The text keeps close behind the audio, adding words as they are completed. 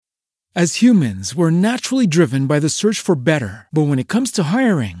As humans, we're naturally driven by the search for better. But when it comes to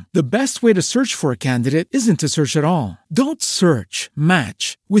hiring, the best way to search for a candidate isn't to search at all. Don't search,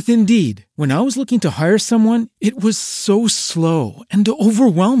 match with Indeed. When I was looking to hire someone, it was so slow and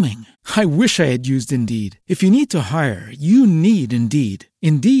overwhelming. I wish I had used Indeed. If you need to hire, you need Indeed.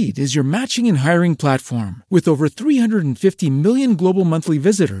 Indeed is your matching and hiring platform with over 350 million global monthly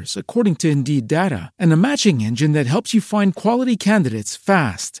visitors, according to Indeed data, and a matching engine that helps you find quality candidates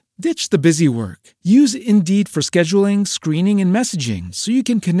fast. Ditch the busy work. Use Indeed for scheduling, screening, and messaging so you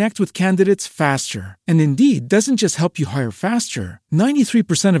can connect with candidates faster. And Indeed doesn't just help you hire faster.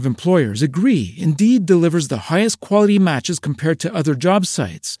 93% of employers agree Indeed delivers the highest quality matches compared to other job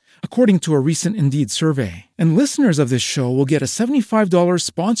sites, according to a recent Indeed survey. And listeners of this show will get a $75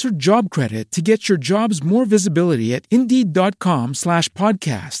 sponsored job credit to get your jobs more visibility at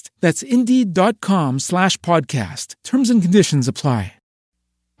Indeed.com/podcast. That's Indeed.com/podcast. Terms and conditions apply.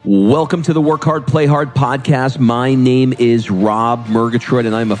 Welcome to the Work Hard, Play Hard podcast. My name is Rob Murgatroyd,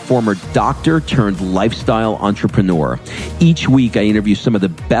 and I'm a former doctor turned lifestyle entrepreneur. Each week, I interview some of the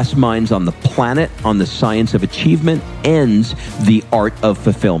best minds on the planet on the science of achievement and the art of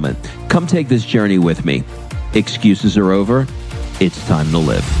fulfillment. Come take this journey with me. Excuses are over. It's time to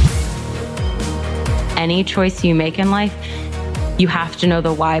live. Any choice you make in life, you have to know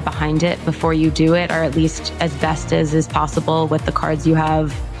the why behind it before you do it, or at least as best as is possible with the cards you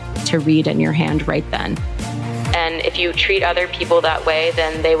have to read in your hand right then. And if you treat other people that way,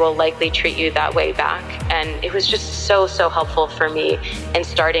 then they will likely treat you that way back. And it was just so helpful for me in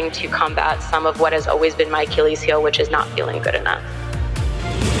starting to combat some of what has always been my Achilles heel, which is not feeling good enough.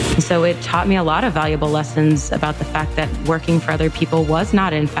 So it taught me a lot of valuable lessons about the fact that working for other people was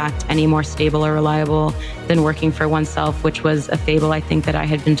not, in fact, any more stable or reliable than working for oneself, which was a fable, I think, that I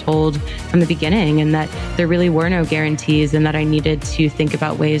had been told from the beginning, and that there really were no guarantees, and that I needed to think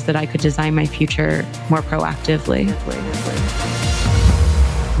about ways that I could design my future more proactively.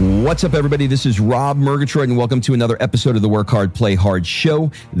 What's up, everybody? This is Rob Murgatroyd, and welcome to another episode of the Work Hard, Play Hard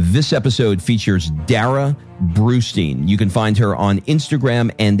show. This episode features Dara Brustein. You can find her on Instagram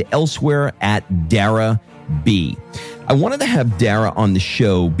and elsewhere at Dara B. I wanted to have Dara on the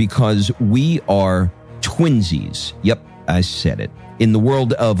show because we are twinsies. Yep, I said it. In the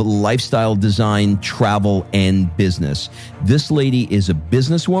world of lifestyle design, travel, and business. This lady is a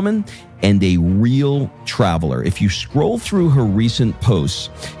businesswoman and a real traveler. If you scroll through her recent posts,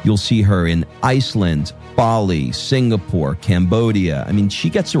 you'll see her in Iceland, Bali, Singapore, Cambodia. I mean,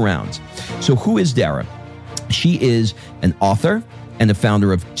 she gets around. So who is Dara? She is an author and a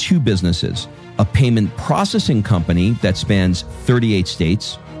founder of two businesses, a payment processing company that spans 38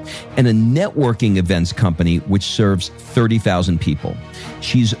 states, and a networking events company which serves 30,000 people.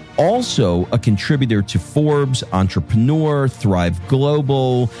 She's also a contributor to Forbes, Entrepreneur, Thrive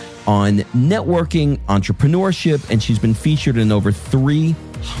Global, on networking, entrepreneurship, and she's been featured in over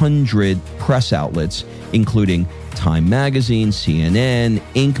 300 press outlets, including Time Magazine, CNN,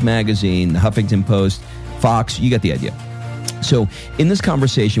 Inc. Magazine, the Huffington Post, Fox. You get the idea. So in this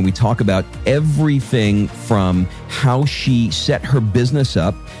conversation, we talk about everything from how she set her business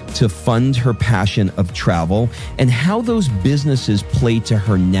up to fund her passion of travel and how those businesses play to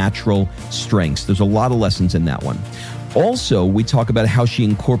her natural strengths. There's a lot of lessons in that one. Also, we talk about how she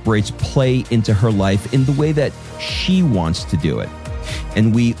incorporates play into her life in the way that she wants to do it.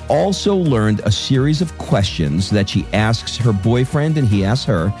 And we also learned a series of questions that she asks her boyfriend and he asks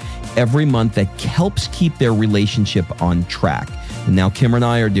her every month that helps keep their relationship on track. And now Kim and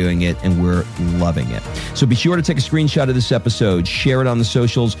I are doing it, and we're loving it. So be sure to take a screenshot of this episode, share it on the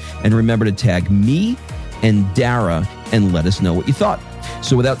socials, and remember to tag me and Dara and let us know what you thought.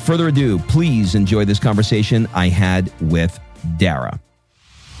 So without further ado, please enjoy this conversation I had with Dara.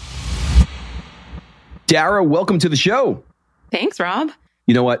 Dara, welcome to the show. Thanks, Rob.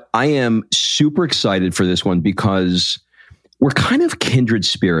 You know what? I am super excited for this one because we're kind of kindred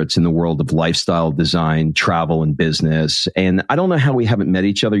spirits in the world of lifestyle design, travel, and business. And I don't know how we haven't met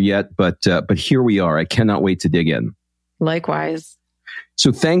each other yet, but here we are. I cannot wait to dig in. Likewise.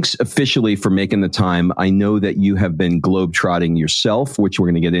 So thanks officially for making the time. I know that you have been globetrotting yourself, which we're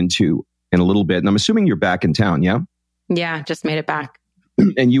going to get into in a little bit. And I'm assuming you're back in town, yeah? Yeah, just made it back.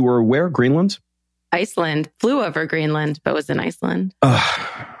 And you were where? Greenland? Iceland. Flew over Greenland, but was in Iceland.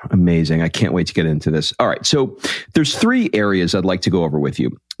 Amazing. I can't wait to get into this. All right. So there's three areas I'd like to go over with you.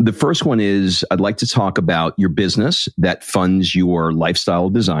 The first one is I'd like to talk about your business that funds your lifestyle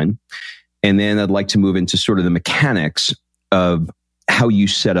design. And then I'd like to move into sort of the mechanics of how you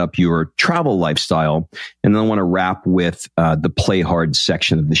set up your travel lifestyle. And then I want to wrap with the play hard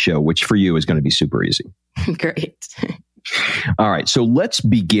section of the show, which for you is going to be super easy. Great. All right. So let's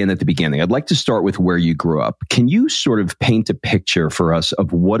begin at the beginning. I'd like to start with where you grew up. Can you sort of paint a picture for us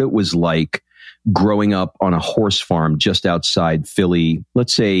of what it was like growing up on a horse farm just outside Philly,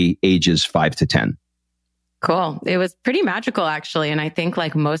 let's say ages 5 to 10? Cool. It was pretty magical, actually. And I think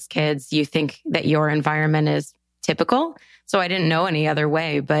like most kids, you think that your environment is typical. So I didn't know any other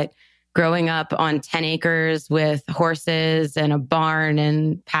way. But growing up on 10 acres with horses and a barn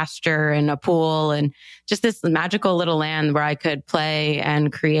and pasture and a pool and just this magical little land where I could play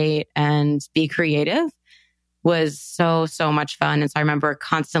and create and be creative was so much fun. And so I remember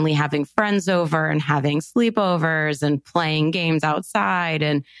constantly having friends over and having sleepovers and playing games outside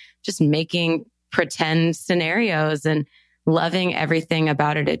and just making pretend scenarios and loving everything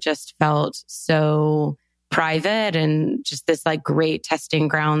about it. It just felt so private and just this like great testing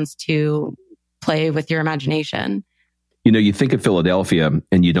grounds to play with your imagination. You know, you think of Philadelphia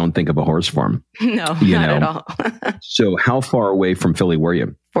and you don't think of a horse farm. No, not at all. So how far away from Philly were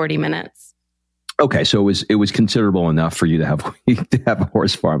you? 40 minutes. Okay, so it was considerable enough for you to have a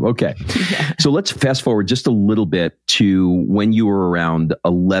horse farm. Okay. Yeah. So let's fast forward just a little bit to when you were around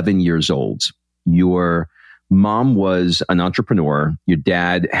 11 years old. Your mom was an entrepreneur. Your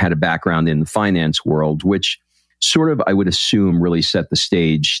dad had a background in the finance world, which sort of, I would assume, really set the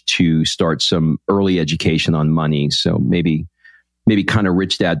stage to start some early education on money. So maybe kind of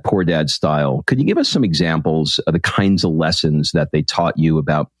rich dad, poor dad style. Could you give us some examples of the kinds of lessons that they taught you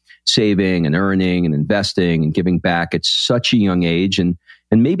about saving and earning and investing and giving back at such a young age, and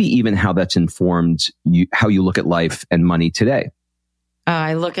maybe even how that's informed how you look at life and money today?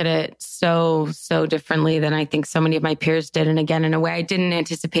 I look at it so differently than I think so many of my peers did. And again, in a way I didn't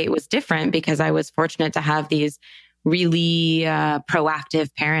anticipate was different because I was fortunate to have these really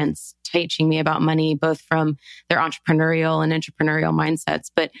proactive parents teaching me about money, both from their entrepreneurial and intrapreneurial mindsets.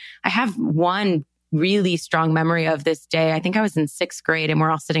 But I have one really strong memory of this day. I think I was in 6th grade and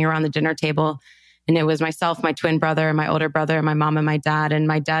we're all sitting around the dinner table. And it was myself, my twin brother, and my older brother, and my mom and my dad. And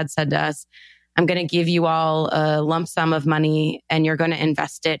my dad said to us, I'm going to give you all a lump sum of money and you're going to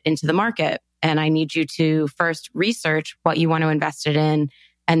invest it into the market. And I need you to first research what you want to invest it in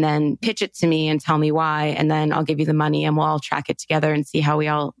and then pitch it to me and tell me why. And then I'll give you the money and we'll all track it together and see how we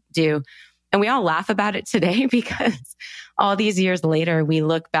all do. And we all laugh about it today because all these years later, we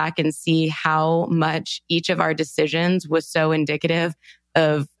look back and see how much each of our decisions was so indicative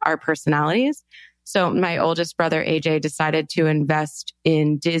of our personalities. So my oldest brother, AJ, decided to invest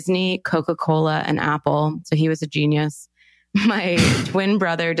in Disney, Coca-Cola, and Apple. So he was a genius. My twin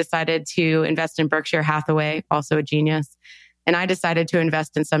brother decided to invest in Berkshire Hathaway, also a genius. And I decided to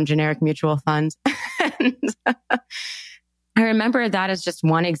invest in some generic mutual fund. And I remember that as just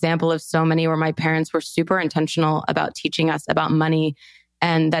one example of so many where my parents were super intentional about teaching us about money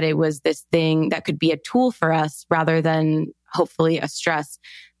and that it was this thing that could be a tool for us rather than hopefully a stress.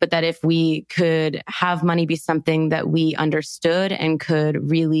 But that if we could have money be something that we understood and could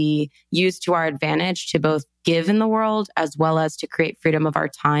really use to our advantage to both give in the world as well as to create freedom of our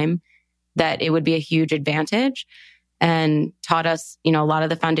time, that it would be a huge advantage. And taught us, a lot of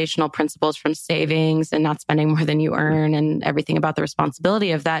the foundational principles from savings and not spending more than you earn and everything about the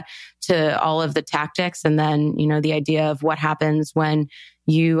responsibility of that to all of the tactics. And then, the idea of what happens when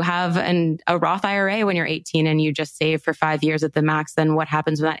you have a Roth IRA when you're 18 and you just save for 5 years at the max, then what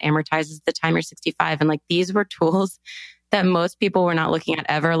happens when that amortizes the time you're 65? And these were tools that most people were not looking at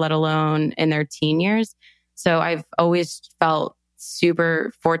ever, let alone in their teen years. So I've always felt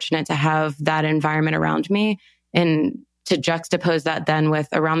super fortunate to have that environment around me. And to juxtapose that then with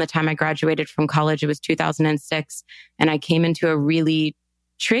around the time I graduated from college, it was 2006, and I came into a really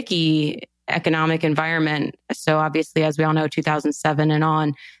tricky economic environment. So obviously, as we all know, 2007 and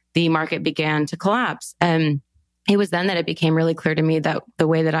on, the market began to collapse. And it was then that it became really clear to me that the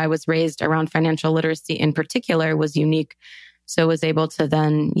way that I was raised around financial literacy in particular was unique. So I was able to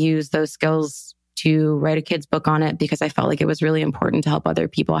then use those skills to write a kid's book on it because I felt like it was really important to help other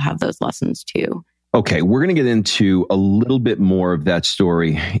people have those lessons too. Okay, we're going to get into a little bit more of that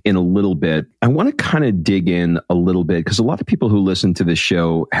story in a little bit. I want to kind of dig in a little bit because a lot of people who listen to this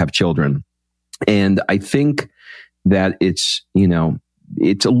show have children. And I think that it's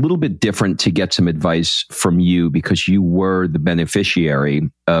a little bit different to get some advice from you because you were the beneficiary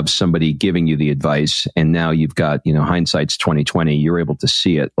of somebody giving you the advice. And now you've got, hindsight's 2020. You're able to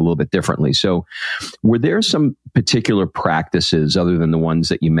see it a little bit differently. So were there some particular practices other than the ones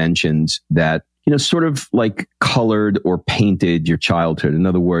that you mentioned that sort of like colored or painted your childhood? In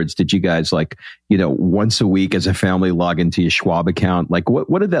other words, did you guys once a week as a family log into your Schwab account? Like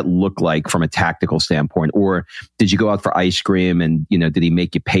what did that look like from a tactical standpoint? Or did you go out for ice cream and, did he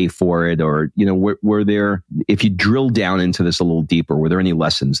make you pay for it? Or, were there, if you drill down into this a little deeper, were there any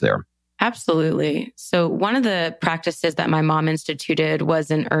lessons there? Absolutely. So one of the practices that my mom instituted was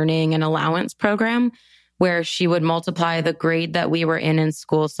an earning and allowance program, where she would multiply the grade that we were in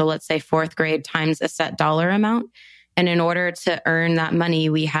school. So let's say fourth grade times a set dollar amount. And in order to earn that money,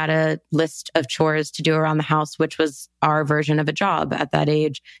 we had a list of chores to do around the house, which was our version of a job at that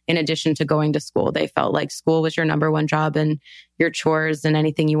age. In addition to going to school, they felt like school was your number one job, and your chores and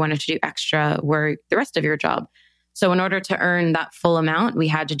anything you wanted to do extra were the rest of your job. So in order to earn that full amount, we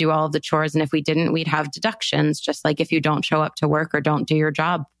had to do all of the chores. And if we didn't, we'd have deductions, just like if you don't show up to work or don't do your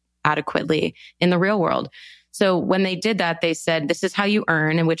job adequately in the real world. So when they did that, they said, this is how you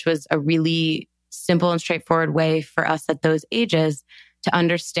earn, and which was a really simple and straightforward way for us at those ages to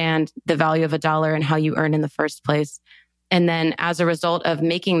understand the value of a dollar and how you earn in the first place. And then as a result of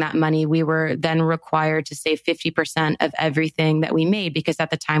making that money, we were then required to save 50% of everything that we made, because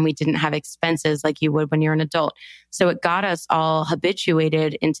at the time we didn't have expenses like you would when you're an adult. So it got us all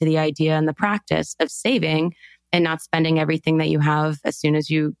habituated into the idea and the practice of saving and not spending everything that you have as soon as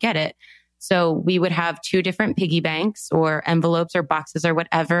you get it. So we would have 2 different piggy banks or envelopes or boxes or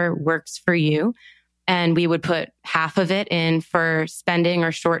whatever works for you. And we would put half of it in for spending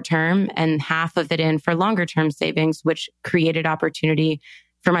or short term and half of it in for longer term savings, which created opportunity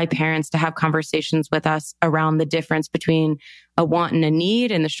for my parents to have conversations with us around the difference between a want and a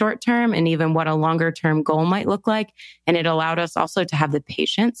need in the short term and even what a longer term goal might look like. And it allowed us also to have the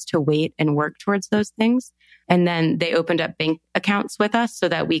patience to wait and work towards those things. And then they opened up bank accounts with us so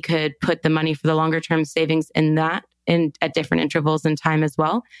that we could put the money for the longer term savings in that at different intervals in time as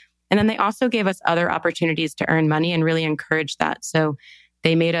well. And then they also gave us other opportunities to earn money and really encouraged that. So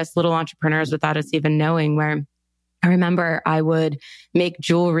they made us little entrepreneurs without us even knowing, where I remember I would make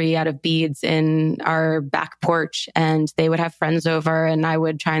jewelry out of beads in our back porch, and they would have friends over and I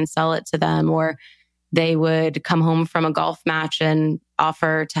would try and sell it to them. Or they would come home from a golf match and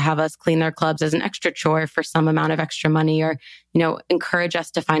offer to have us clean their clubs as an extra chore for some amount of extra money, or, encourage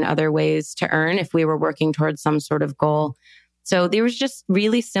us to find other ways to earn if we were working towards some sort of goal. So there was just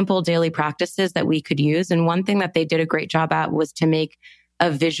really simple daily practices that we could use. And one thing that they did a great job at was to make a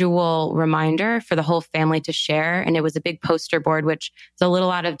visual reminder for the whole family to share. And it was a big poster board, which is a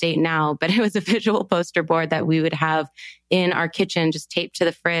little out of date now, but it was a visual poster board that we would have in our kitchen, just taped to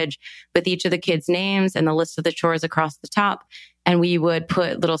the fridge with each of the kids' names and the list of the chores across the top. And we would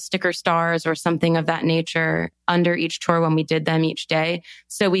put little sticker stars or something of that nature under each chore when we did them each day.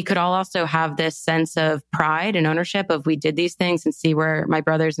 So we could all also have this sense of pride and ownership of we did these things and see where my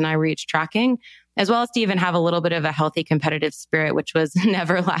brothers and I were each tracking, as well as to even have a little bit of a healthy competitive spirit, which was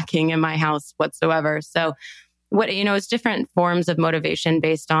never lacking in my house whatsoever. So it's different forms of motivation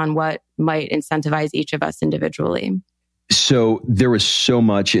based on what might incentivize each of us individually. So there was so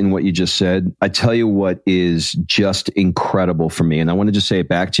much in what you just said. I tell you what is just incredible for me. And I want to just say it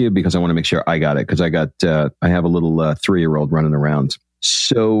back to you because I want to make sure I got it, because I have a little 3-year-old running around.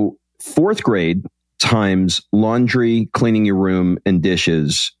 So 4th grade times laundry, cleaning your room, and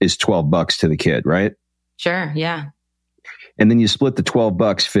dishes is $12 to the kid, right? Sure. Yeah. And then you split the $12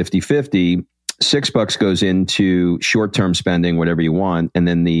 50-50. $6 goes into short-term spending, whatever you want. And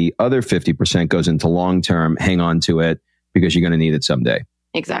then the other 50% goes into long-term, hang on to it because you're going to need it someday.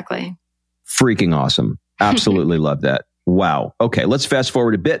 Exactly. Freaking awesome. Absolutely love that. Wow. Okay, let's fast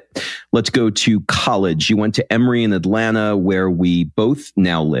forward a bit. Let's go to college. You went to Emory in Atlanta, where we both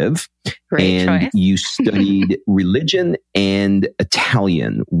now live. Great choice. You studied religion and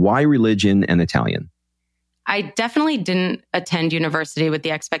Italian. Why religion and Italian? I definitely didn't attend university with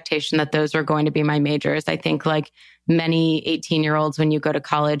the expectation that those were going to be my majors. I think like many 18-year-olds, when you go to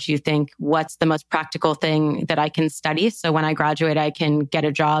college, you think, what's the most practical thing that I can study? So when I graduate, I can get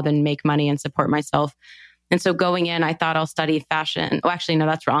a job and make money and support myself. And so going in, I thought I'll study fashion. Oh, actually, no,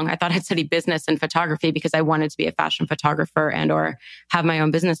 that's wrong. I thought I'd study business and photography because I wanted to be a fashion photographer and or have my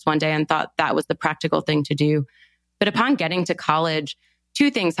own business one day, and thought that was the practical thing to do. But upon getting to college, 2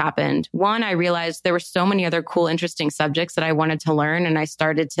 things happened. One, I realized there were so many other cool, interesting subjects that I wanted to learn. And I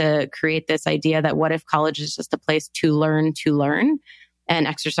started to create this idea that what if college is just a place to learn and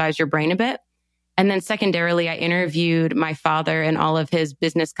exercise your brain a bit? And then secondarily, I interviewed my father and all of his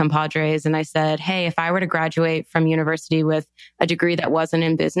business compadres. And I said, hey, if I were to graduate from university with a degree that wasn't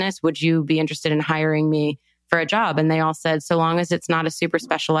in business, would you be interested in hiring me for a job. And they all said, so long as it's not a super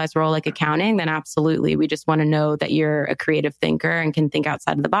specialized role like accounting, then absolutely. We just want to know that you're a creative thinker and can think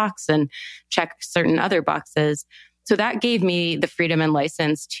outside of the box and check certain other boxes. So that gave me the freedom and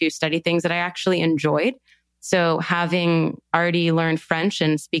license to study things that I actually enjoyed. So having already learned French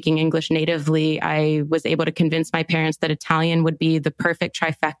and speaking English natively, I was able to convince my parents that Italian would be the perfect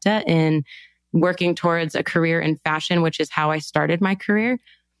trifecta in working towards a career in fashion, which is how I started my career.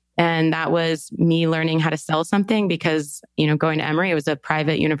 And that was me learning how to sell something because, going to Emory, it was a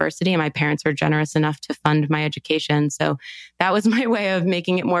private university and my parents were generous enough to fund my education. So that was my way of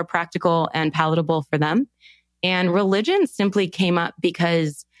making it more practical and palatable for them. And religion simply came up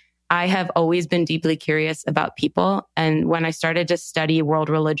because I have always been deeply curious about people. And when I started to study world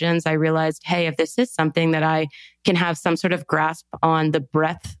religions, I realized, hey, if this is something that I can have some sort of grasp on the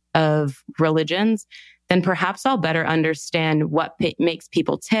breadth of religions, then perhaps I'll better understand what makes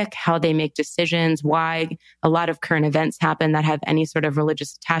people tick, how they make decisions, why a lot of current events happen that have any sort of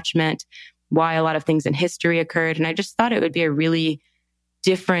religious attachment, why a lot of things in history occurred. And I just thought it would be a really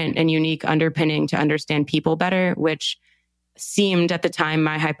different and unique underpinning to understand people better, which seemed at the time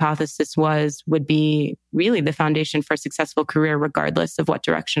my hypothesis would be really the foundation for a successful career, regardless of what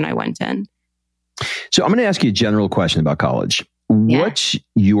direction I went in. So I'm going to ask you a general question about college. Yeah. What's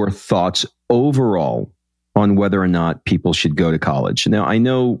your thoughts overall on whether or not people should go to college? Now, I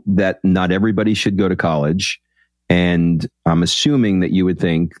know that not everybody should go to college, and I'm assuming that you would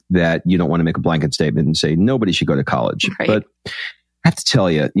think that you don't want to make a blanket statement and say nobody should go to college. Right. But I have to tell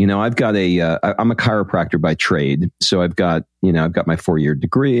you, I've got I'm a chiropractor by trade. So I've got my 4-year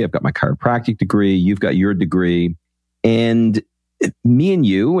degree. I've got my chiropractic degree. You've got your degree. And me and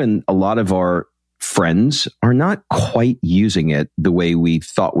you and a lot of our friends are not quite using it the way we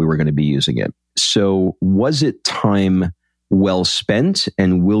thought we were going to be using it. So was it time well spent?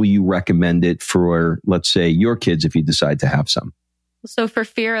 And will you recommend it for, let's say, your kids if you decide to have some? So for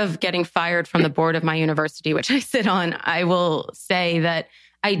fear of getting fired from the board of my university, which I sit on, I will say that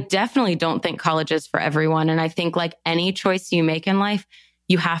I definitely don't think college is for everyone. And I think like any choice you make in life,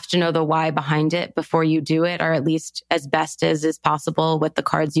 you have to know the why behind it before you do it, or at least as best as is possible with the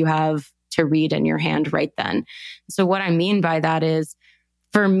cards you have to read in your hand right then. So what I mean by that is,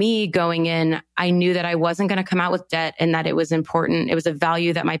 for me going in, I knew that I wasn't going to come out with debt and that it was important. It was a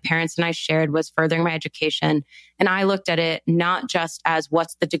value that my parents and I shared, was furthering my education. And I looked at it not just as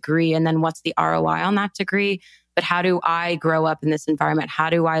what's the degree and then what's the ROI on that degree, but how do I grow up in this environment? How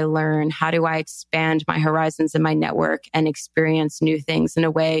do I learn? How do I expand my horizons and my network and experience new things in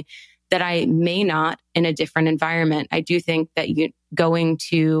a way that I may not in a different environment? I do think that going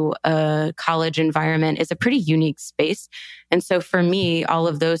to a college environment is a pretty unique space. And so for me, all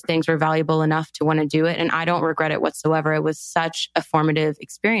of those things were valuable enough to want to do it. And I don't regret it whatsoever. It was such a formative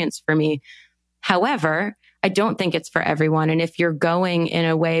experience for me. However, I don't think it's for everyone. And if you're going in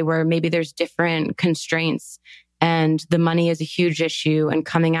a way where maybe there's different constraints and the money is a huge issue and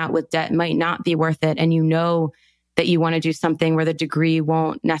coming out with debt might not be worth it, and that you want to do something where the degree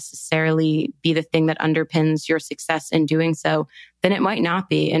won't necessarily be the thing that underpins your success in doing so, then it might not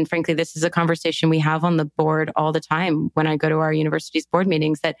be. And frankly, this is a conversation we have on the board all the time when I go to our university's board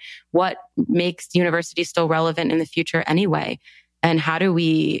meetings, that what makes university still relevant in the future anyway? And how do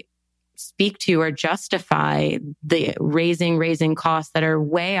we speak to or justify the raising costs that are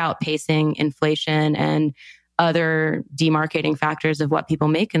way outpacing inflation and other demarcating factors of what people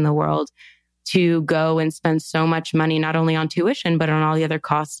make in the world, to go and spend so much money, not only on tuition, but on all the other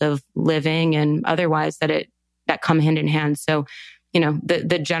costs of living and otherwise that come hand in hand. So,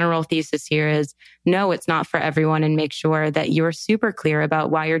 the general thesis here is no, it's not for everyone, and make sure that you're super clear about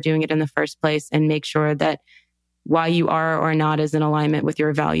why you're doing it in the first place, and make sure that why you are or not is in alignment with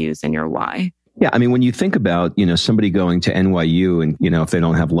your values and your why. Yeah. I mean, when you think about, somebody going to NYU and, if they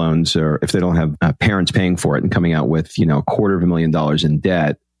don't have loans or if they don't have parents paying for it and coming out with, $250,000 in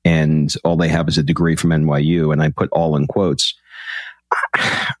debt, and all they have is a degree from NYU, and I put all in quotes,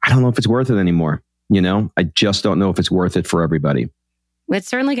 I don't know if it's worth it anymore. I just don't know if it's worth it for everybody. It's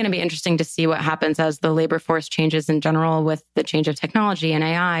certainly going to be interesting to see what happens as the labor force changes in general, with the change of technology and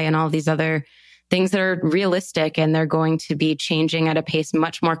AI and all these other things that are realistic, and they're going to be changing at a pace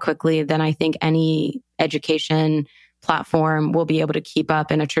much more quickly than I think any education platform will be able to keep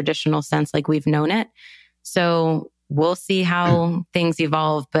up in a traditional sense like we've known it. So we'll see how things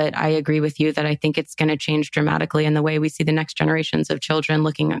evolve, but I agree with you that I think it's going to change dramatically in the way we see the next generations of children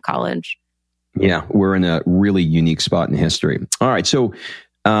looking at college. Yeah, we're in a really unique spot in history. All right, so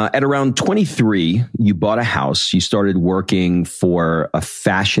at around 23, you bought a house. You started working for a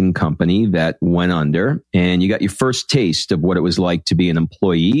fashion company that went under, and you got your first taste of what it was like to be an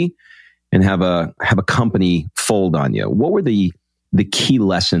employee and have a company fold on you. What were the key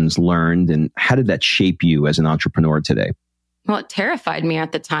lessons learned, and how did that shape you as an entrepreneur today? Well, it terrified me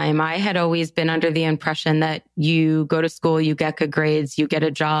at the time. I had always been under the impression that you go to school, you get good grades, you get a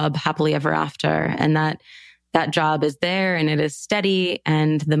job happily ever after, and that job is there and it is steady,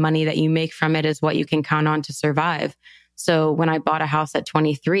 and the money that you make from it is what you can count on to survive. So when I bought a house at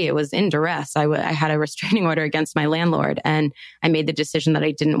 23, it was in duress. I had a restraining order against my landlord, and I made the decision that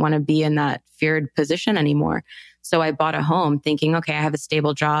I didn't want to be in that feared position anymore. So I bought a home thinking, okay, I have a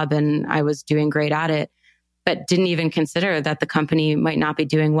stable job and I was doing great at it, but didn't even consider that the company might not be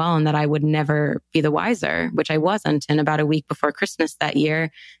doing well and that I would never be the wiser, which I wasn't. And about a week before Christmas that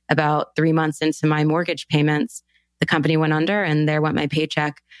year, about 3 months into my mortgage payments, the company went under and there went my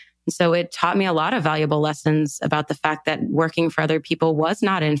paycheck. And so it taught me a lot of valuable lessons about the fact that working for other people was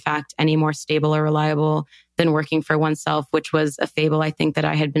not, in fact, any more stable or reliable than working for oneself, which was a fable I think that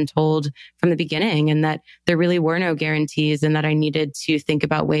I had been told from the beginning, and that there really were no guarantees, and that I needed to think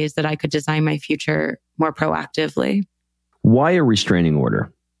about ways that I could design my future more proactively. Why a restraining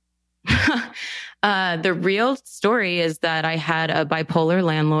order? The real story is that I had a bipolar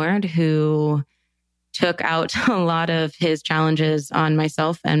landlord who took out a lot of his challenges on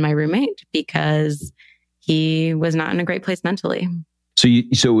myself and my roommate because he was not in a great place mentally. So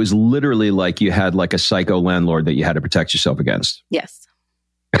it was literally like you had like a psycho landlord that you had to protect yourself against. Yes.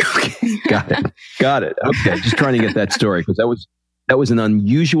 Okay, got it. Okay, just trying to get that story because that was an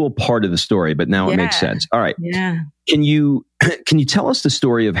unusual part of the story, but now it makes sense. All right. Yeah. Can you tell us the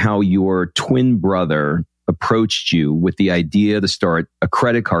story of how your twin brother approached you with the idea to start a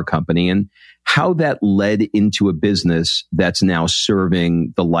credit card company and how that led into a business that's now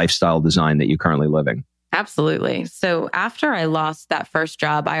serving the lifestyle design that you're currently living? Absolutely. So after I lost that first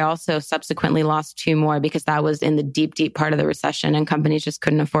job, I also subsequently lost 2 more because that was in the deep, deep part of the recession and companies just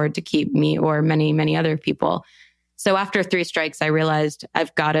couldn't afford to keep me or many, many other people. So after 3 strikes, I realized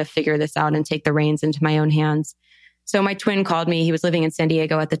I've got to figure this out and take the reins into my own hands. So my twin called me. He was living in San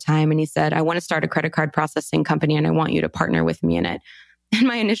Diego at the time, and he said, I want to start a credit card processing company and I want you to partner with me in it. And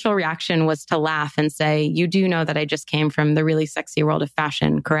my initial reaction was to laugh and say, you do know that I just came from the really sexy world of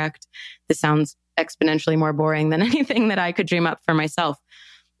fashion, correct? This sounds exponentially more boring than anything that I could dream up for myself.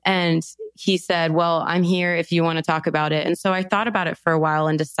 And he said, well, I'm here if you want to talk about it. And so I thought about it for a while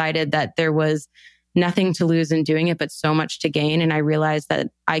and decided that there was nothing to lose in doing it, but so much to gain. And I realized that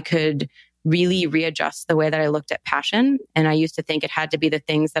I could really readjust the way that I looked at passion. And I used to think it had to be the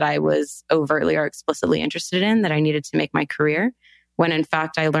things that I was overtly or explicitly interested in that I needed to make my career. When in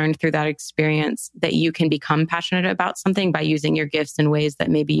fact, I learned through that experience that you can become passionate about something by using your gifts in ways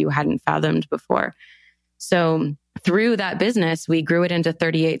that maybe you hadn't fathomed before. So through that business, we grew it into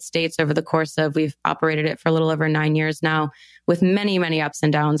 38 states over the course of, we've operated it for a little over 9 years now with many, many ups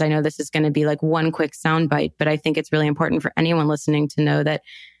and downs. I know this is going to be like one quick soundbite, but I think it's really important for anyone listening to know that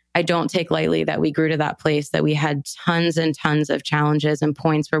I don't take lightly that we grew to that place, that we had tons and tons of challenges and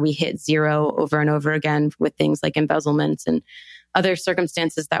points where we hit zero over and over again with things like embezzlement and other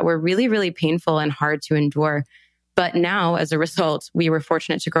circumstances that were really, really painful and hard to endure. But now, as a result, we were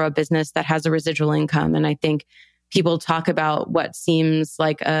fortunate to grow a business that has a residual income. And I think people talk about what seems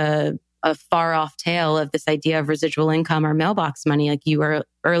like a far off tale of this idea of residual income or mailbox money. Like you were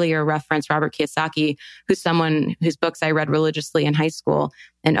earlier referenced Robert Kiyosaki, who's someone whose books I read religiously in high school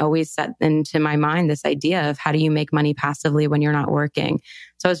and always set into my mind this idea of how do you make money passively when you're not working.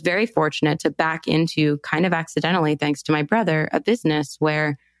 So I was very fortunate to back into, kind of accidentally, thanks to my brother, a business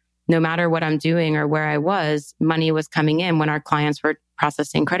where no matter what I'm doing or where I was, money was coming in when our clients were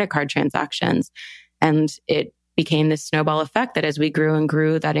processing credit card transactions. And it became this snowball effect that as we grew and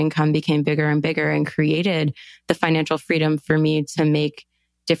grew, that income became bigger and bigger and created the financial freedom for me to make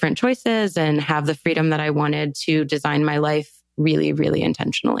different choices and have the freedom that I wanted to design my life really, really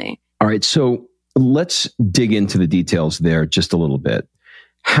intentionally. All right. So let's dig into the details there just a little bit.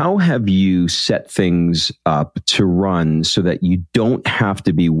 How have you set things up to run so that you don't have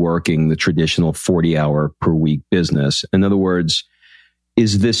to be working the traditional 40-hour per week business? In other words,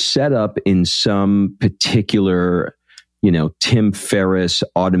 is this set up in some particular, Tim Ferriss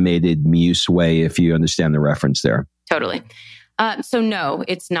automated Muse way, if you understand the reference there? Totally. So no,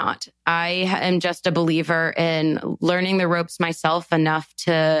 it's not. I am just a believer in learning the ropes myself enough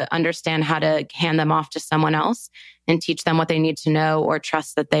to understand how to hand them off to someone else and teach them what they need to know, or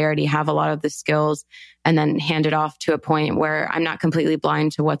trust that they already have a lot of the skills, and then hand it off to a point where I'm not completely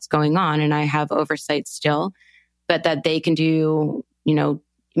blind to what's going on and I have oversight still, but that they can do,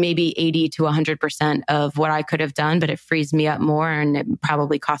 maybe 80 to 100% of what I could have done, but it frees me up more and it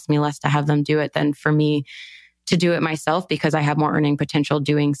probably costs me less to have them do it than for me to do it myself because I have more earning potential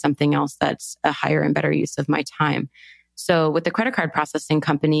doing something else that's a higher and better use of my time. So with the credit card processing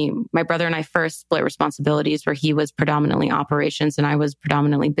company, my brother and I first split responsibilities where he was predominantly operations and I was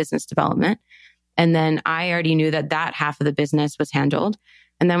predominantly business development. And then I already knew that that half of the business was handled.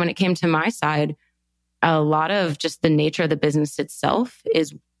 And then when it came to my side, a lot of just the nature of the business itself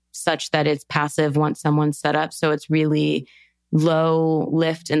is such that it's passive once someone's set up. So it's really low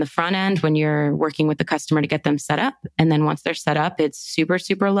lift in the front end when you're working with the customer to get them set up. And then once they're set up, it's super,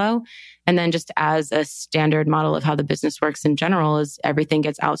 super low. And then just as a standard model of how the business works in general is everything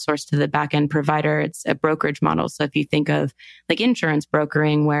gets outsourced to the back end provider. It's a brokerage model. So if you think of like insurance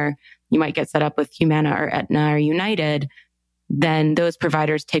brokering where you might get set up with Humana or Aetna or United, then those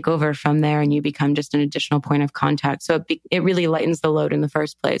providers take over from there and you become just an additional point of contact. So it really lightens the load in the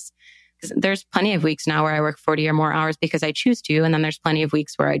first place. There's plenty of weeks now where I work 40 or more hours because I choose to. And then there's plenty of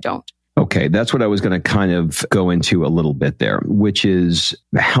weeks where I don't. Okay, that's what I was going to kind of go into a little bit there, which is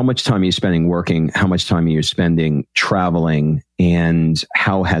how much time are you spending working? How much time are you spending traveling? And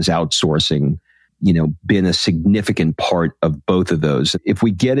how has outsourcing, been a significant part of both of those? If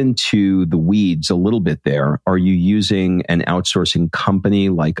we get into the weeds a little bit there, are you using an outsourcing company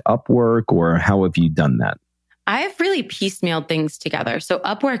like Upwork, or how have you done that? I've really piecemealed things together. So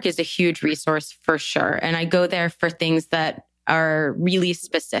Upwork is a huge resource for sure. And I go there for things that are really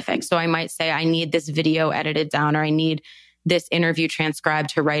specific. So I might say, I need this video edited down, or I need this interview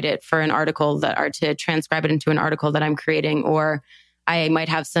transcribed to write it for an article to transcribe it into an article that I'm creating. Or I might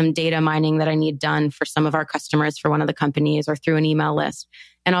have some data mining that I need done for some of our customers for one of the companies or through an email list.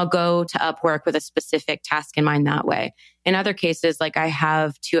 And I'll go to Upwork with a specific task in mind that way. In other cases, like I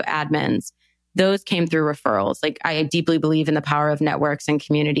have 2 admins. Those came through referrals. Like I deeply believe in the power of networks and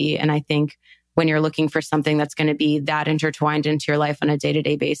community. And I think when you're looking for something that's going to be that intertwined into your life on a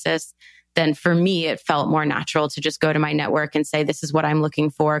day-to-day basis, then for me, it felt more natural to just go to my network and say, this is what I'm looking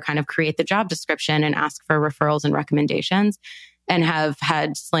for, kind of create the job description and ask for referrals and recommendations, and have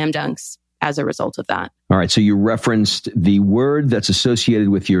had slam dunks as a result of that. All right. So you referenced the word that's associated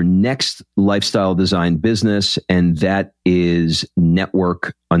with your next lifestyle design business, and that is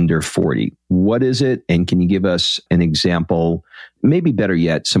Network Under 40. What is it? And can you give us an example, maybe better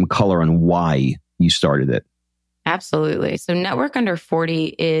yet, some color on why you started it? Absolutely. So Network Under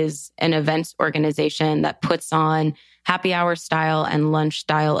 40 is an events organization that puts on happy hour style and lunch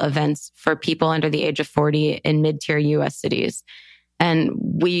style events for people under the age of 40 in mid-tier US cities. And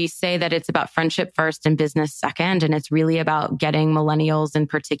we say that it's about friendship first and business second. And it's really about getting millennials in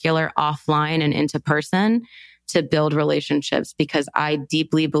particular offline and into person to build relationships, because I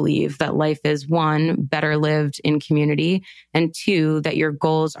deeply believe that life is 1, better lived in community, and 2, that your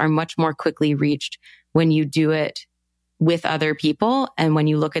goals are much more quickly reached when you do it with other people and when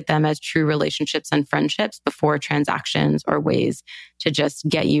you look at them as true relationships and friendships before transactions or ways to just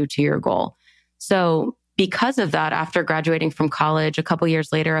get you to your goal. So because of that, after graduating from college, a couple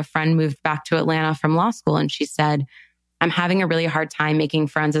years later, a friend moved back to Atlanta from law school. And she said, I'm having a really hard time making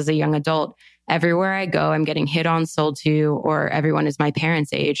friends as a young adult. Everywhere I go, I'm getting hit on, sold to, or everyone is my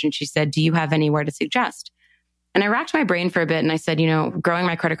parents' age. And she said, do you have anywhere to suggest? And I racked my brain for a bit and I said, growing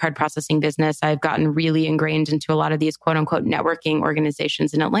my credit card processing business, I've gotten really ingrained into a lot of these quote unquote networking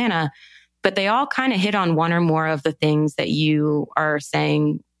organizations in Atlanta, but they all kind of hit on one or more of the things that you are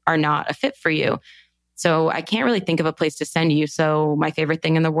saying are not a fit for you. So I can't really think of a place to send you. So my favorite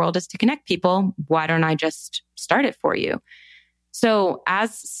thing in the world is to connect people. Why don't I just start it for you? So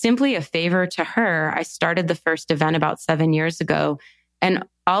as simply a favor to her, I started the first event about 7 years ago. And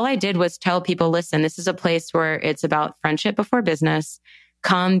all I did was tell people, listen, this is a place where it's about friendship before business.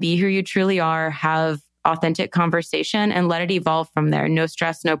 Come, be who you truly are, have authentic conversation, and let it evolve from there. No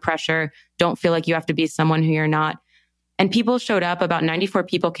stress, no pressure. Don't feel like you have to be someone who you're not. And people showed up. About 94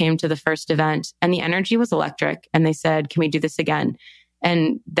 people came to the first event, and the energy was electric. And they said, can we do this again?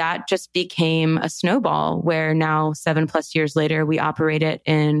 And that just became a snowball where now 7+ years later, we operate it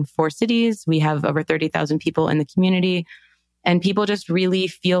in 4 cities. We have over 30,000 people in the community. And people just really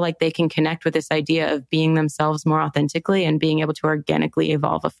feel like they can connect with this idea of being themselves more authentically and being able to organically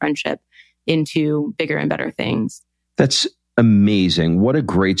evolve a friendship into bigger and better things. That's amazing. What a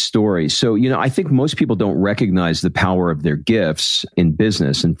great story. So, I think most people don't recognize the power of their gifts in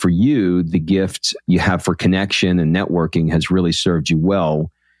business. And for you, the gift you have for connection and networking has really served you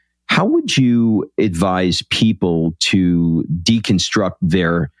well. How would you advise people to deconstruct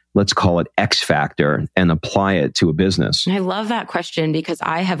their, let's call it X factor, and apply it to a business? I love that question because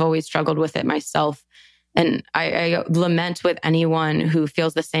I have always struggled with it myself. And I lament with anyone who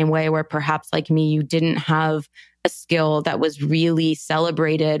feels the same way, where perhaps like me, you didn't have a skill that was really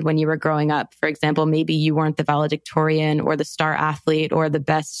celebrated when you were growing up. For example, maybe you weren't the valedictorian or the star athlete or the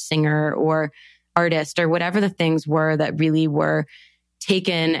best singer or artist or whatever the things were that really were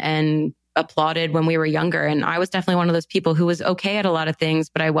taken and applauded when we were younger. And I was definitely one of those people who was okay at a lot of things,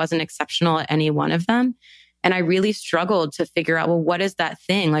 but I wasn't exceptional at any one of them. And I really struggled to figure out, well, what is that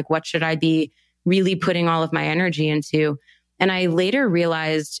thing? Like, what should I be really putting all of my energy into? And I later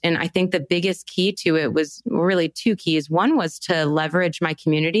realized, and I think the biggest key to it was really two keys. One was to leverage my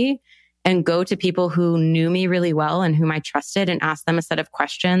community and go to people who knew me really well and whom I trusted and ask them a set of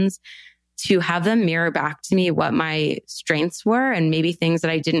questions to have them mirror back to me what my strengths were and maybe things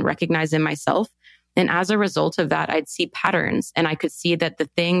that I didn't recognize in myself. And as a result of that, I'd see patterns, and I could see that the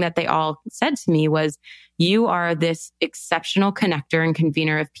thing that they all said to me was, you are this exceptional connector and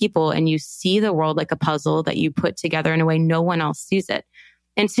convener of people, and you see the world like a puzzle that you put together in a way no one else sees it.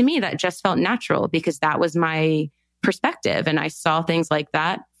 And to me, that just felt natural because that was my perspective. And I saw things like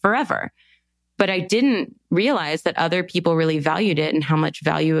that forever. But I didn't realize that other people really valued it and how much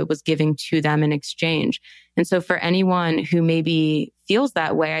value it was giving to them in exchange. And so for anyone who maybe feels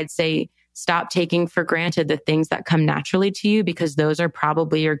that way, I'd say, stop taking for granted the things that come naturally to you, because those are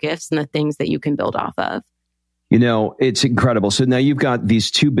probably your gifts and the things that you can build off of. You know, it's incredible. So now you've got these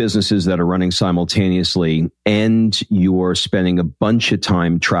two businesses that are running simultaneously, and you're spending a bunch of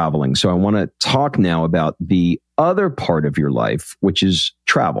time traveling. So I want to talk now about the other part of your life, which is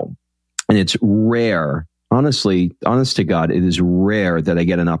travel. And it's rare, honestly, honest to God, it is rare that I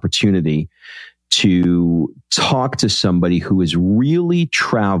get an opportunity to talk to somebody who is really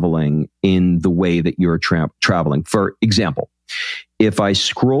traveling in the way that you're traveling. For example, if I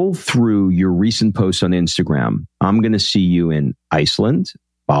scroll through your recent posts on Instagram, I'm going to see you in Iceland,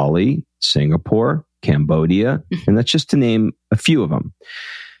 Bali, Singapore, Cambodia, and that's just to name a few of them.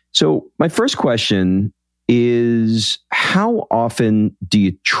 So my first question is, how often do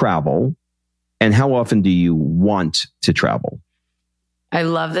you travel, and how often do you want to travel? I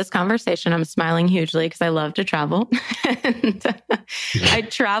love this conversation. I'm smiling hugely because I love to travel. And I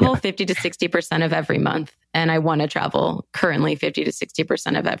travel 50 to 60% of every month. And I want to travel currently 50 to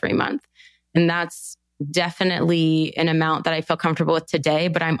 60% of every month. And that's definitely an amount that I feel comfortable with today.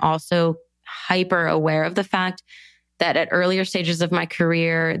 But I'm also hyper aware of the fact that at earlier stages of my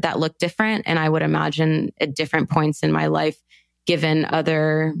career, that looked different. And I would imagine at different points in my life, given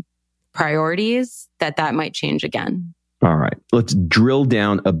other priorities, that might change again. All right. Let's drill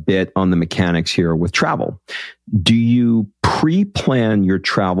down a bit on the mechanics here with travel. Do you pre-plan your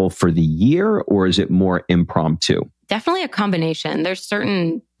travel for the year, or is it more impromptu? Definitely a combination. There's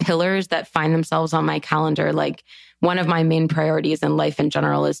certain pillars that find themselves on my calendar. Like, one of my main priorities in life in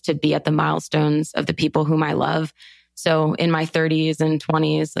general is to be at the milestones of the people whom I love. So in my 30s and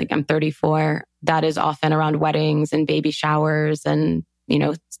 20s, like I'm 34, that is often around weddings and baby showers and,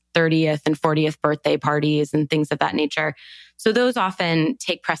 30th and 40th birthday parties and things of that nature. So those often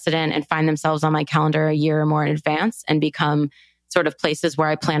take precedent and find themselves on my calendar a year or more in advance and become sort of places where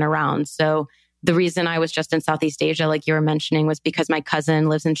I plan around. So the reason I was just in Southeast Asia, like you were mentioning, was because my cousin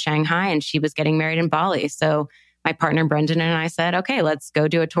lives in Shanghai and she was getting married in Bali. So my partner, Brendan, and I said, okay, let's go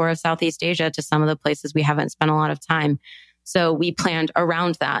do a tour of Southeast Asia to some of the places we haven't spent a lot of time. So we planned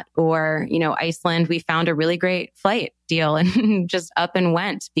around that. Or, Iceland, we found a really great flight deal and just up and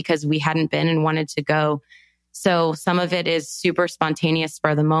went because we hadn't been and wanted to go. So some of it is super spontaneous, spur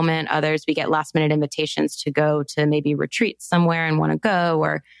of the moment. Others, we get last minute invitations to go to maybe retreat somewhere and want to go,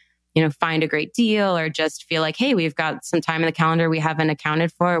 or, find a great deal, or just feel like, hey, we've got some time in the calendar we haven't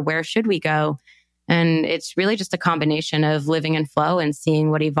accounted for. Where should we go? And it's really just a combination of living in flow and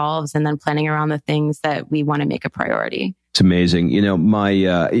seeing what evolves and then planning around the things that we want to make a priority. It's amazing.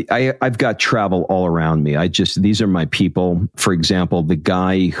 I've got travel all around me. These are my people. For example, the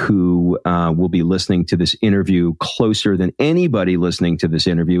guy who will be listening to this interview closer than anybody listening to this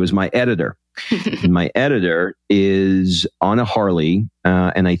interview is my editor. And my editor is on a Harley,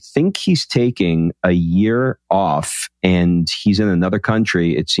 and I think he's taking a year off, and he's in another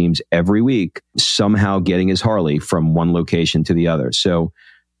country, it seems, every week, somehow getting his Harley from one location to the other. So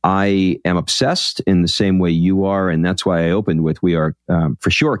I am obsessed in the same way you are. And that's why I opened with, we are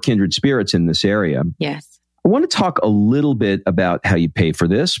for sure kindred spirits in this area. Yes. I want to talk a little bit about how you pay for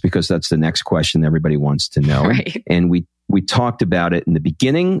this, because that's the next question everybody wants to know. Right. And we talked about it in the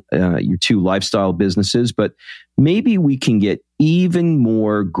beginning, your two lifestyle businesses, but maybe we can get even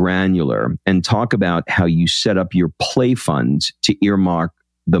more granular and talk about how you set up your play funds to earmark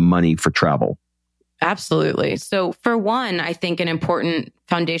the money for travel. Absolutely. So for one, I think an important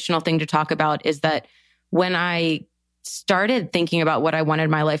foundational thing to talk about is that when I started thinking about what I wanted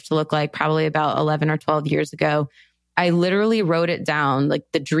my life to look like probably about 11 or 12 years ago, I literally wrote it down, like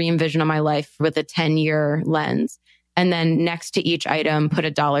the dream vision of my life with a 10-year lens. And then next to each item, put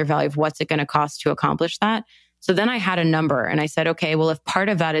a dollar value of what's it going to cost to accomplish that. So then I had a number and I said, okay, well, if part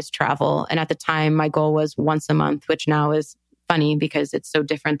of that is travel, and at the time my goal was once a month, which now is funny because it's so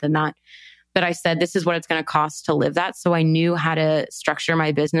different than that. But I said, this is what it's going to cost to live that. So I knew how to structure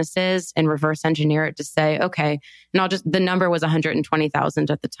my businesses and reverse engineer it to say, okay, and the number was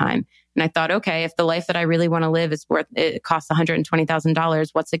 120,000 at the time. And I thought, okay, if the life that I really want to live is it costs $120,000,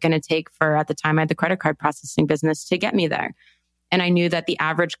 what's it going to take for, at the time I had the credit card processing business, to get me there? And I knew that the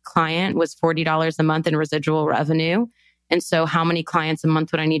average client was $40 a month in residual revenue. And so how many clients a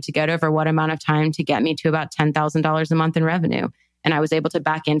month would I need to get over what amount of time to get me to about $10,000 a month in revenue? And I was able to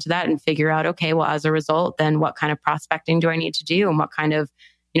back into that and figure out, okay, well, as a result, then what kind of prospecting do I need to do? And what kind of,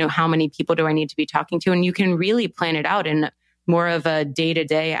 how many people do I need to be talking to? And you can really plan it out in more of a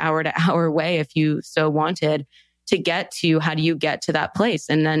day-to-day, hour-to-hour way if you so wanted to get to how do you get to that place.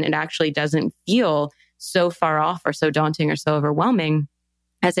 And then it actually doesn't feel so far off or so daunting or so overwhelming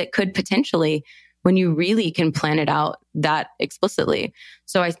as it could potentially when you really can plan it out that explicitly.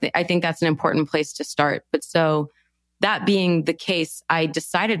 So I think that's an important place to start. But so that being the case, I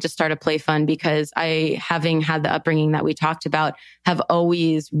decided to start a play fund because I, having had the upbringing that we talked about, have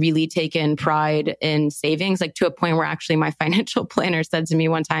always really taken pride in savings, like to a point where actually my financial planner said to me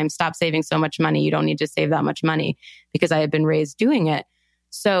one time, stop saving so much money. You don't need to save that much money, because I had been raised doing it.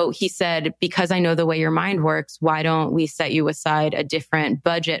 So he said, because I know the way your mind works, why don't we set you aside a different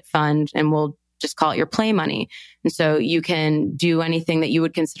budget fund and we'll just call it your play money. And so you can do anything that you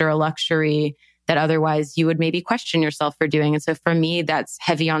would consider a luxury that otherwise you would maybe question yourself for doing. And so for me, that's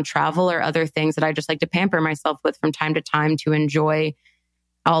heavy on travel or other things that I just like to pamper myself with from time to time to enjoy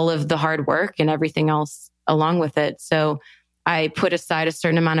all of the hard work and everything else along with it. So I put aside a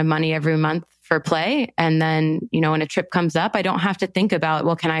certain amount of money every month for play. And then, when a trip comes up, I don't have to think about,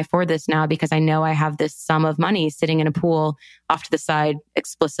 well, can I afford this now? Because I know I have this sum of money sitting in a pool off to the side,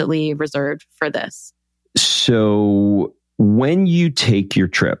 explicitly reserved for this. So when you take your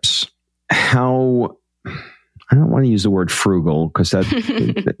trips, I don't want to use the word frugal because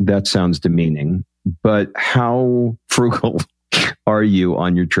that sounds demeaning, but how frugal are you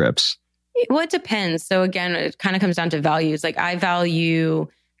on your trips? Well, it depends. So again, it kind of comes down to values. Like I value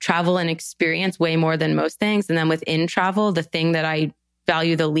travel and experience way more than most things. And then within travel, the thing that I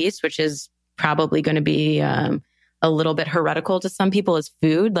value the least, which is probably going to be a little bit heretical to some people, is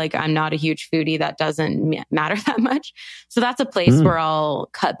food. Like I'm not a huge foodie. That doesn't matter that much. So that's a place where I'll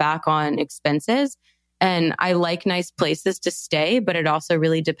cut back on expenses. And I like nice places to stay, but it also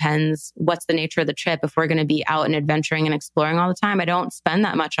really depends what's the nature of the trip. If we're going to be out and adventuring and exploring all the time, I don't spend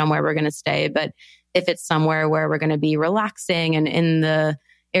that much on where we're going to stay. But if it's somewhere where we're going to be relaxing and in the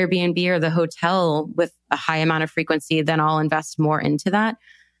Airbnb or the hotel with a high amount of frequency, then I'll invest more into that.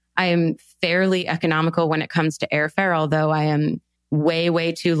 I am fairly economical when it comes to airfare, although I am way,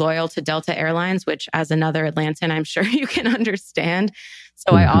 way too loyal to Delta Airlines, which as another Atlantan, I'm sure you can understand.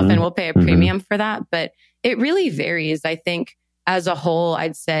 So I often will pay a premium for that, but it really varies. I think as a whole,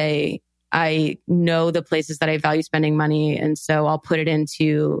 I'd say I know the places that I value spending money. And so I'll put it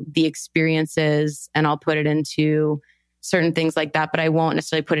into the experiences and I'll put it into certain things like that, but I won't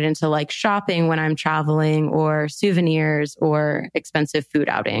necessarily put it into like shopping when I'm traveling or souvenirs or expensive food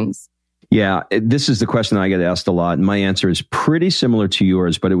outings. Yeah, this is the question I get asked a lot. And my answer is pretty similar to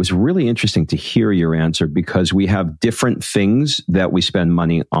yours, but it was really interesting to hear your answer because we have different things that we spend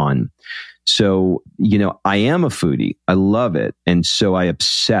money on. So, I am a foodie. I love it. And so I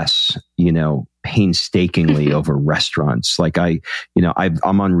obsess, painstakingly over restaurants. Like I'm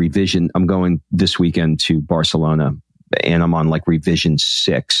on revision. I'm going this weekend to Barcelona. And I'm on like revision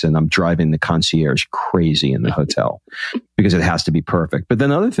 6 and I'm driving the concierge crazy in the hotel because it has to be perfect. But then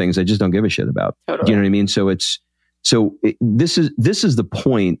other things I just don't give a shit about. Totally. Do you know what I mean? This is the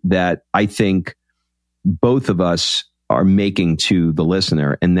point that I think both of us are making to the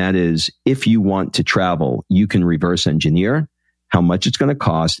listener. And that is, if you want to travel, you can reverse engineer how much it's going to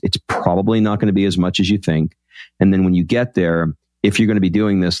cost. It's probably not going to be as much as you think. And then when you get there, if you're going to be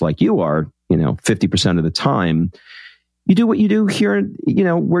doing this like you are, 50% of the time, you do what you do here,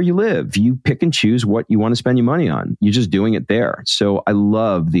 where you live. You pick and choose what you want to spend your money on. You're just doing it there. So I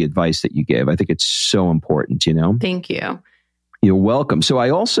love the advice that you gave. I think it's so important, Thank you. You're welcome. So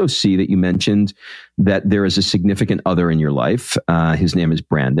I also see that you mentioned that there is a significant other in your life. His name is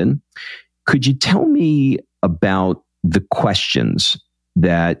Brandon. Could you tell me about the questions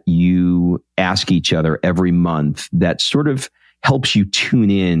that you ask each other every month that sort of helps you tune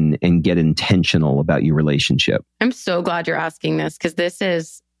in and get intentional about your relationship? I'm so glad you're asking this, because this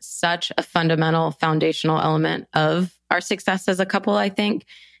is such a fundamental, foundational element of our success as a couple, I think.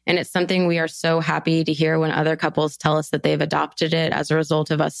 And it's something we are so happy to hear when other couples tell us that they've adopted it as a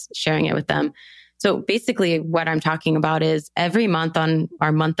result of us sharing it with them. So basically what I'm talking about is every month on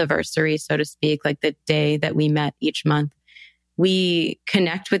our month anniversary, so to speak, like the day that we met each month, we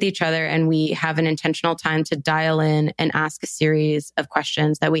connect with each other and we have an intentional time to dial in and ask a series of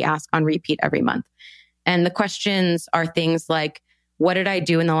questions that we ask on repeat every month. And the questions are things like, what did I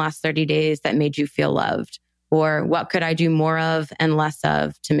do in the last 30 days that made you feel loved? Or what could I do more of and less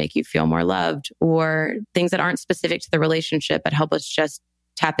of to make you feel more loved? Or things that aren't specific to the relationship, but help us just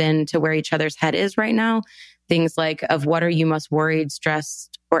tap into where each other's head is right now. Things like, of what are you most worried,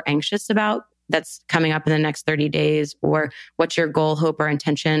 stressed, or anxious about that's coming up in the next 30 days? Or what's your goal, hope, or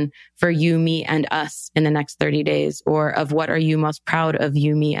intention for you, me, and us in the next 30 days? Or of what are you most proud of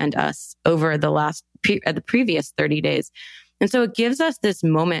you, me, and us over the previous 30 days? And so it gives us this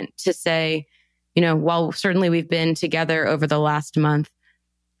moment to say, while certainly we've been together over the last month,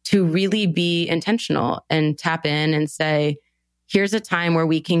 to really be intentional and tap in and say, here's a time where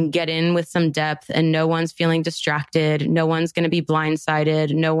we can get in with some depth and no one's feeling distracted. No one's going to be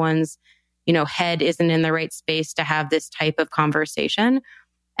blindsided. No one's, head isn't in the right space to have this type of conversation.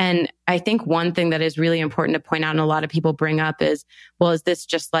 And I think one thing that is really important to point out, and a lot of people bring up is, well, is this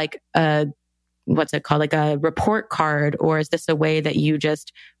just like what's it called, like a report card? Or is this a way that you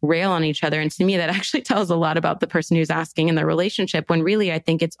just rail on each other? And to me, that actually tells a lot about the person who's asking in the relationship, when really I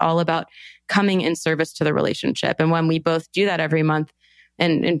think it's all about coming in service to the relationship. And when we both do that every month,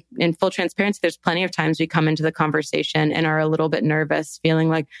 and in full transparency, there's plenty of times we come into the conversation and are a little bit nervous, feeling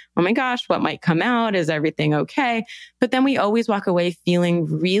like, oh my gosh, what might come out? Is everything okay? But then we always walk away feeling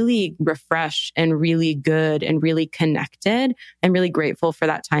really refreshed and really good and really connected and really grateful for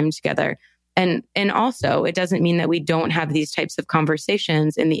that time together. And also, it doesn't mean that we don't have these types of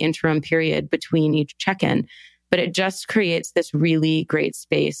conversations in the interim period between each check-in, but it just creates this really great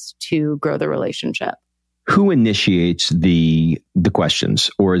space to grow the relationship. Who initiates the questions?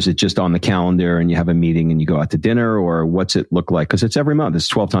 Or is it just on the calendar and you have a meeting and you go out to dinner? Or what's it look like? Because it's every month. It's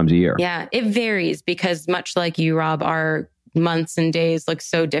 12 times a year. Yeah, it varies because much like you, Rob, our months and days look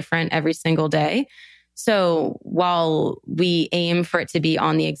so different every single day. So while we aim for it to be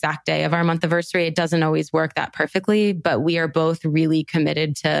on the exact day of our month anniversary, it doesn't always work that perfectly, but we are both really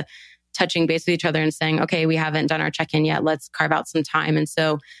committed to touching base with each other and saying, okay, we haven't done our check-in yet. Let's carve out some time. And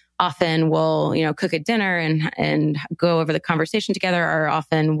so often we'll, cook at dinner and go over the conversation together, or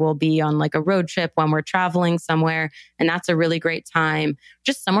often we'll be on like a road trip when we're traveling somewhere. And that's a really great time,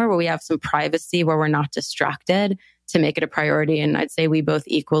 just somewhere where we have some privacy, where we're not distracted, to make it a priority. And I'd say we both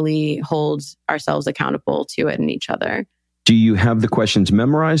equally hold ourselves accountable to it and each other. Do you have the questions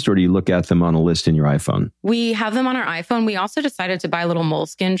memorized, or do you look at them on a list in your iPhone? We have them on our iPhone. We also decided to buy a little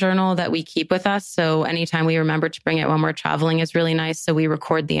Moleskine journal that we keep with us. So anytime we remember to bring it when we're traveling is really nice. So we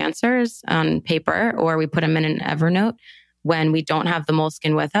record the answers on paper, or we put them in an Evernote when we don't have the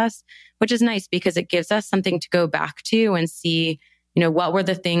Moleskine with us, which is nice because it gives us something to go back to and see, what were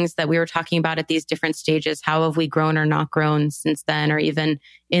the things that we were talking about at these different stages? How have we grown or not grown since then, or even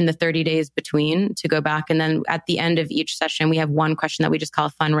in the 30 days between, to go back. And then at the end of each session, we have one question that we just call a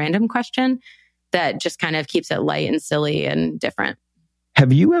fun random question that just kind of keeps it light and silly and different.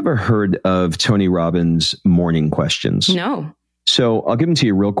 Have you ever heard of Tony Robbins' morning questions? No. So I'll give them to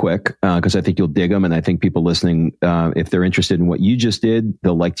you real quick because I think you'll dig them. And I think people listening, if they're interested in what you just did,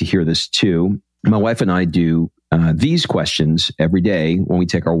 they'll like to hear this too. My wife and I do these questions every day when we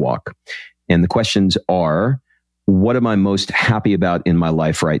take our walk. And the questions are, what am I most happy about in my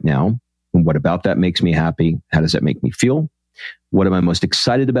life right now? And what about that makes me happy? How does that make me feel? What am I most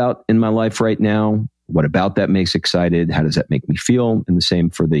excited about in my life right now? What about that makes excited? How does that make me feel? And the same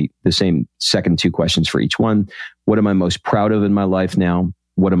for the same second two questions for each one. What am I most proud of in my life now?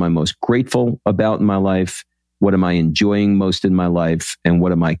 What am I most grateful about in my life? What am I enjoying most in my life? And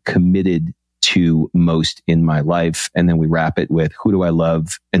what am I committed to most in my life? And then we wrap it with, who do I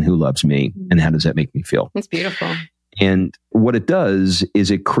love and who loves me? And how does that make me feel? It's beautiful. And what it does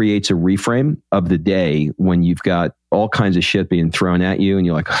is it creates a reframe of the day when you've got all kinds of shit being thrown at you and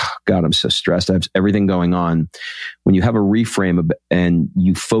you're like, oh, God, I'm so stressed. I have everything going on. When you have a reframe and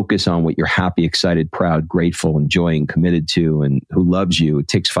you focus on what you're happy, excited, proud, grateful, enjoying, committed to, and who loves you, it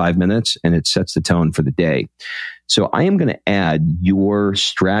takes 5 minutes and it sets the tone for the day. So I am going to add your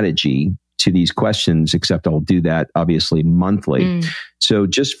strategy to these questions, except I'll do that obviously monthly. So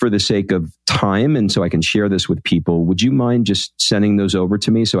just for the sake of time, and so I can share this with people, would you mind just sending those over to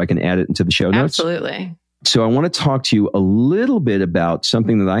me so I can add it into the show notes? Absolutely. So I want to talk to you a little bit about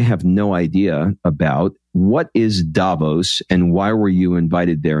something that I have no idea about. What is Davos and why were you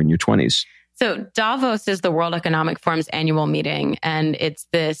invited there in your 20s? So Davos is the World Economic Forum's annual meeting, and it's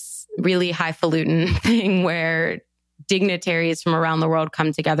this really highfalutin thing where dignitaries from around the world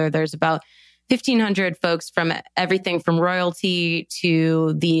come together. There's about 1,500 folks from everything from royalty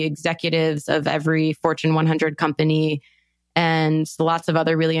to the executives of every Fortune 100 company, and lots of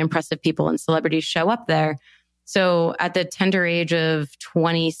other really impressive people and celebrities show up there. So at the tender age of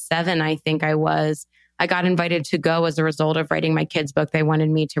 27, I think I got invited to go as a result of writing my kids' book. They wanted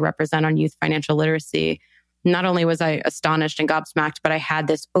me to represent on youth financial literacy. Not only was I astonished and gobsmacked, but I had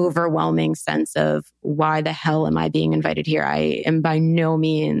this overwhelming sense of why the hell am I being invited here? I am by no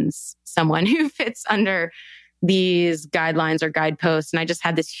means someone who fits under these guidelines or guideposts. And I just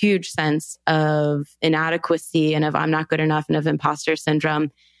had this huge sense of inadequacy and of I'm not good enough and of imposter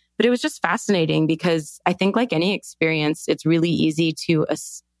syndrome. But it was just fascinating because I think like any experience, it's really easy to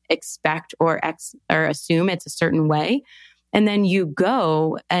expect or assume it's a certain way. And then you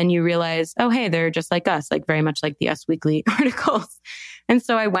go and you realize, oh, hey, they're just like us, like very much like the Us Weekly articles. And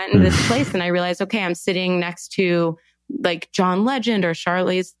so I went into this place and I realized, okay, I'm sitting next to like John Legend or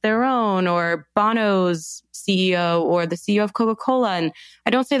Charlize Theron or Bono's CEO or the CEO of Coca-Cola. And I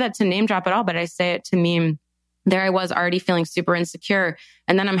don't say that to name drop at all, but I say it to mean there I was already feeling super insecure.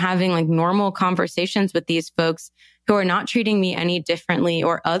 And then I'm having like normal conversations with these folks who are not treating me any differently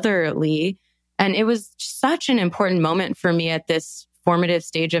or otherly. And it was such an important moment for me at this formative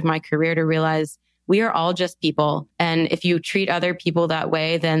stage of my career to realize we are all just people. And if you treat other people that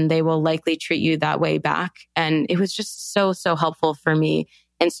way, then they will likely treat you that way back. And it was just so helpful for me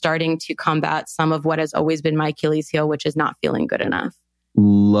in starting to combat some of what has always been my Achilles heel, which is not feeling good enough.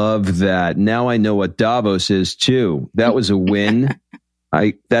 Love that. Now I know what Davos is too. That was a win.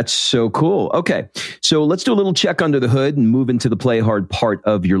 That's so cool. Okay. So let's do a little check under the hood and move into the play hard part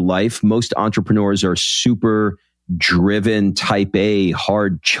of your life. Most entrepreneurs are super driven, type A,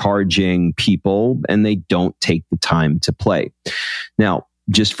 hard charging people, and they don't take the time to play. Now,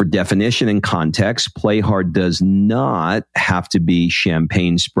 just for definition and context, play hard does not have to be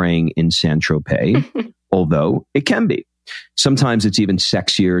champagne spraying in Saint-Tropez, although it can be. Sometimes it's even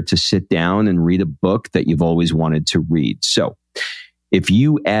sexier to sit down and read a book that you've always wanted to read. So if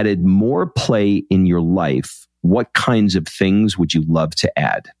you added more play in your life, what kinds of things would you love to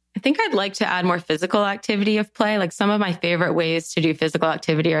add? I think I'd like to add more physical activity of play. Like some of my favorite ways to do physical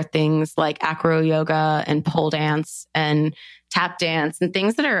activity are things like acro yoga and pole dance and tap dance and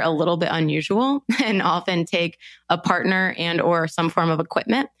things that are a little bit unusual and often take a partner and or some form of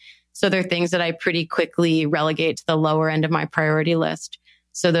equipment. So they're things that I pretty quickly relegate to the lower end of my priority list.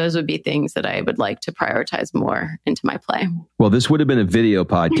 So those would be things that I would like to prioritize more into my play. Well, this would have been a video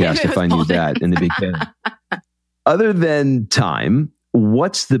podcast if I knew that in the beginning. Other than time,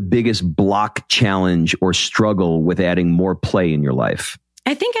 what's the biggest block, challenge, or struggle with adding more play in your life?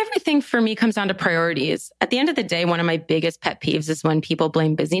 I think everything for me comes down to priorities. At the end of the day, one of my biggest pet peeves is when people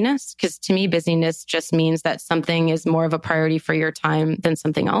blame busyness, because to me, busyness just means that something is more of a priority for your time than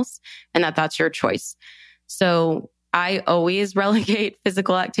something else, and that's your choice. So I always relegate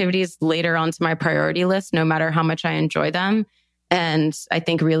physical activities later onto my priority list, no matter how much I enjoy them. And I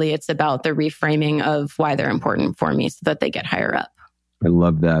think really it's about the reframing of why they're important for me so that they get higher up. I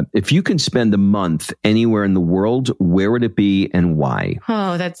love that. If you can spend a month anywhere in the world, where would it be and why?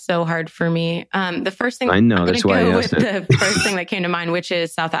 Oh, that's so hard for me. The first thing I know, that's why I asked it. The first thing that came to mind, which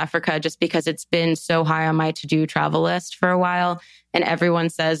is South Africa, just because it's been so high on my to-do travel list for a while. And everyone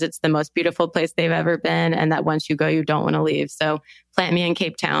says it's the most beautiful place they've ever been. And that once you go, you don't want to leave. So plant me in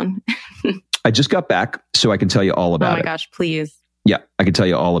Cape Town. I just got back, so I can tell you all about it. Oh my gosh, please. Yeah, I can tell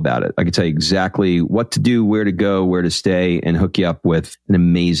you all about it. I can tell you exactly what to do, where to go, where to stay, and hook you up with an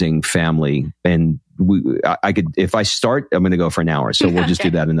amazing family. And I could, if I start, I'm going to go for an hour. So we'll just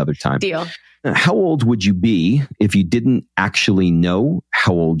do that another time. Deal. How old would you be if you didn't actually know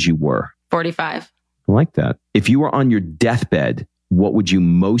how old you were? 45. I like that. If you were on your deathbed, what would you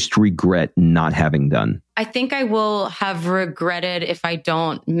most regret not having done? I think I will have regretted if I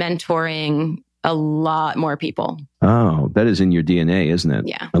don't mentoring a lot more people. Oh, that is in your DNA, isn't it?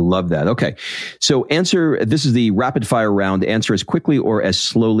 Yeah. I love that. Okay. So this is the rapid fire round. Answer as quickly or as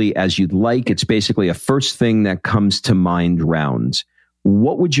slowly as you'd like. It's basically a first thing that comes to mind round.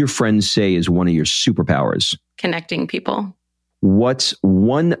 What would your friends say is one of your superpowers? Connecting people. What's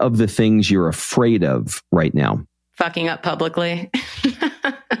one of the things you're afraid of right now? Fucking up publicly.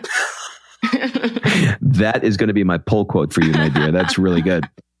 That is going to be my pull quote for you, my dear. That's really good.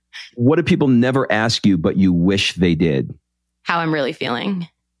 What do people never ask you, but you wish they did? How I'm really feeling.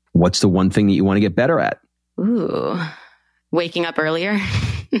 What's the one thing that you want to get better at? Ooh, waking up earlier.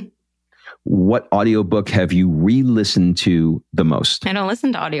 What audiobook have you re-listened to the most? I don't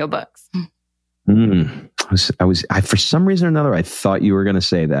listen to audiobooks. I for some reason or another, I thought you were going to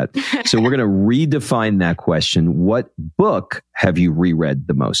say that. So we're going to redefine that question. What book have you reread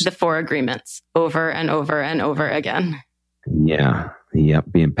the most? The Four Agreements, over and over and over again. Yeah.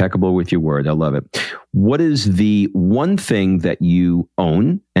 Be impeccable with your word. I love it. What is the one thing that you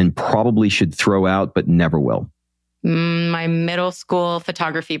own and probably should throw out, but never will? My middle school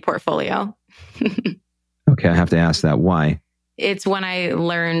photography portfolio. Okay, I have to ask that. Why? It's when I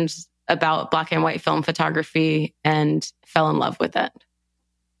learned about black and white film photography and fell in love with it.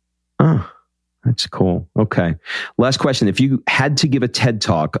 Oh, that's cool. Okay. Last question. If you had to give a TED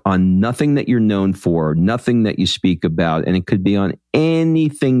Talk on nothing that you're known for, nothing that you speak about, and it could be on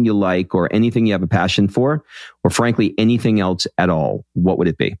anything you like or anything you have a passion for, or frankly, anything else at all, what would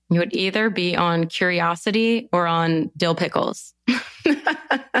it be? It would either be on curiosity or on dill pickles.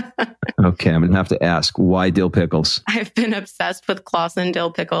 Okay, I'm going to have to ask, why dill pickles? I've been obsessed with Claussen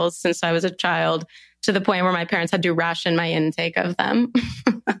dill pickles since I was a child, to the point where my parents had to ration my intake of them.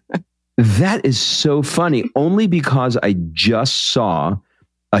 That is so funny, only because I just saw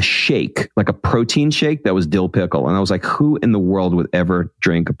a shake, like a protein shake that was dill pickle. And I was like, who in the world would ever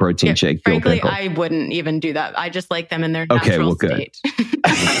drink a protein shake Frankly, dill pickle? I wouldn't even do that. I just like them in their natural state.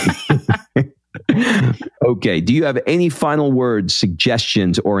 Okay. Do you have any final words,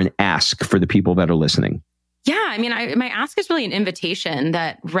 suggestions, or an ask for the people that are listening? Yeah, I mean, my ask is really an invitation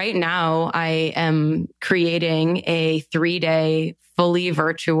that right now I am creating a 3-day fully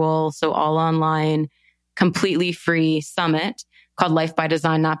virtual, so all online, completely free summit called Life by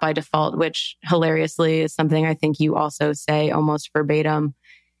Design, Not by Default, which hilariously is something I think you also say almost verbatim.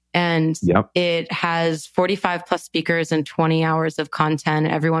 And It has 45 plus speakers and 20 hours of content,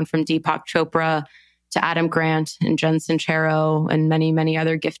 everyone from Deepak Chopra to Adam Grant and Jen Sincero and many, many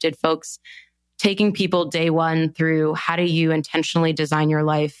other gifted folks, taking people day one through how do you intentionally design your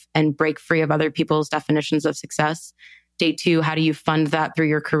life and break free of other people's definitions of success. Day two, how do you fund that through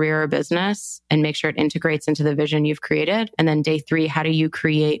your career or business and make sure it integrates into the vision you've created? And then day three, how do you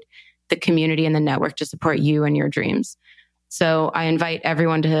create the community and the network to support you and your dreams? So I invite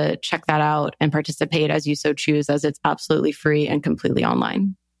everyone to check that out and participate as you so choose, as it's absolutely free and completely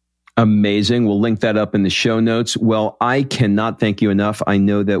online. Amazing. We'll link that up in the show notes. Well, I cannot thank you enough. I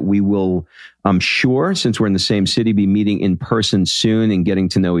know that we will, I'm sure, since we're in the same city, be meeting in person soon and getting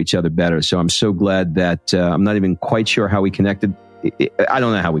to know each other better. So I'm so glad that I'm not even quite sure how we connected. I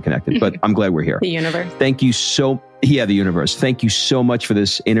don't know how we connected, but I'm glad we're here. The universe. Thank you the universe. Thank you so much for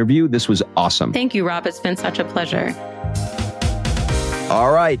this interview. This was awesome. Thank you, Rob. It's been such a pleasure.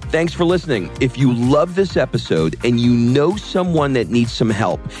 All right. Thanks for listening. If you love this episode and you know someone that needs some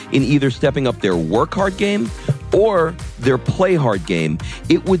help in either stepping up their work hard game or their play hard game,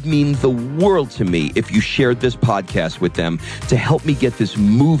 it would mean the world to me if you shared this podcast with them to help me get this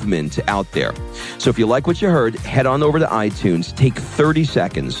movement out there. So if you like what you heard, head on over to iTunes, take 30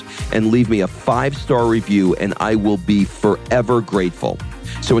 seconds and leave me a 5-star review, and I will be forever grateful.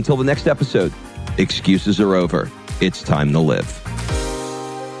 So until the next episode, excuses are over. It's time to live.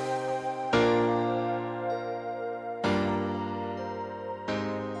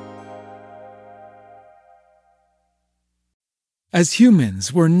 As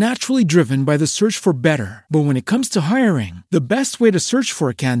humans, we're naturally driven by the search for better. But when it comes to hiring, the best way to search for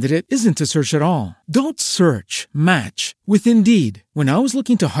a candidate isn't to search at all. Don't search, match with Indeed. When I was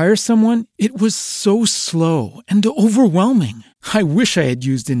looking to hire someone, it was so slow and overwhelming. I wish I had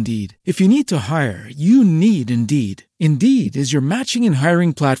used Indeed. If you need to hire, you need Indeed. Indeed is your matching and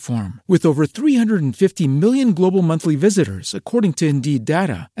hiring platform with over 350 million global monthly visitors, according to Indeed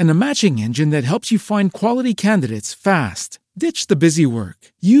data, and a matching engine that helps you find quality candidates fast. Ditch the busy work.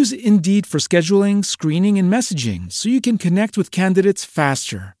 Use Indeed for scheduling, screening, and messaging so you can connect with candidates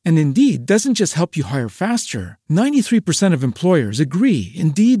faster. And Indeed doesn't just help you hire faster. 93% of employers agree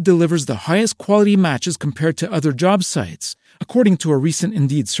Indeed delivers the highest quality matches compared to other job sites, according to a recent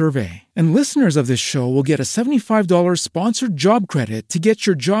Indeed survey. And listeners of this show will get a $75 sponsored job credit to get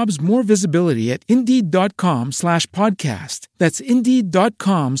your jobs more visibility at Indeed.com/podcast. That's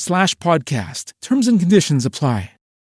Indeed.com/podcast. Terms and conditions apply.